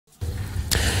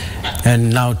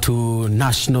And now to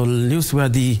national news, where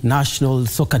the national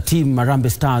soccer team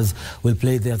Harambee Stars will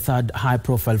play their third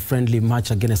high-profile friendly match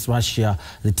against Russia.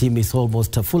 The team is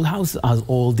almost a full house as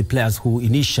all the players who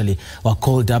initially were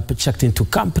called up checked into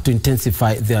camp to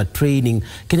intensify their training.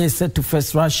 Kenya is set to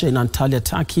face Russia in Antalya,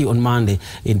 Turkey on Monday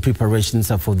in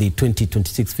preparations for the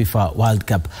 2026 FIFA World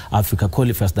Cup Africa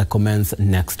qualifiers that commence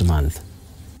next month.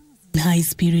 High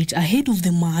spirit ahead of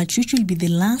the match, which will be the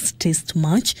last test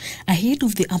match ahead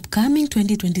of the upcoming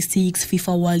 2026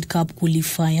 FIFA World Cup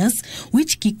qualifiers,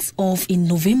 which kicks off in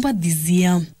November this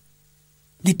year.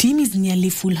 The team is nearly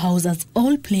full house as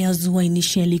all players who were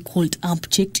initially called up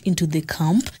checked into the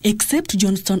camp, except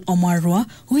Johnston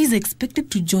Omarwa, who is expected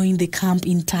to join the camp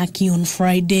in Turkey on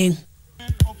Friday.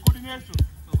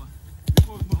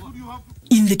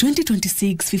 In the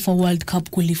 2026 FIFA World Cup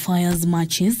qualifiers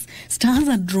matches, Stars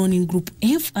are drawn in Group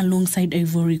F alongside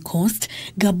Ivory Coast,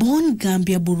 Gabon,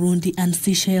 Gambia, Burundi and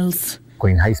Seychelles.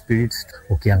 In high spirits,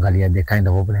 ukiangalia the kind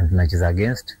of opponent matches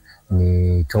against,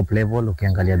 ni top level,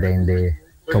 ukiangalia they're in the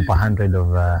top 100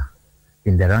 of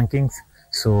in the rankings,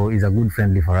 so it's a good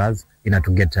friendly for us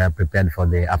to get prepared for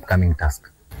the upcoming task.